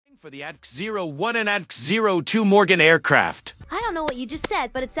for the ADC-01 and ADC-02 Morgan aircraft. I don't know what you just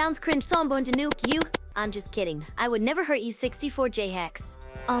said, but it sounds cringe, so I'm going to nuke you. I'm just kidding. I would never hurt you, 64J Hex.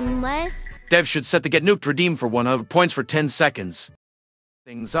 Unless... Dev should set the get nuked redeem for 100 points for 10 seconds.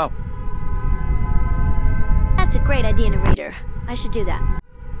 Things up. That's a great idea, narrator. I should do that.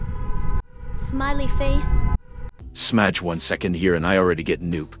 Smiley face. Smudge 1 second here and I already get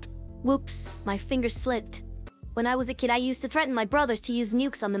nuked. Whoops, my finger slipped. When I was a kid, I used to threaten my brothers to use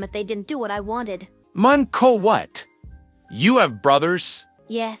nukes on them if they didn't do what I wanted. Munko what? You have brothers?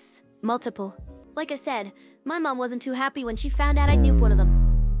 Yes, multiple. Like I said, my mom wasn't too happy when she found out I'd nuke one of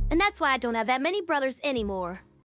them. And that's why I don't have that many brothers anymore.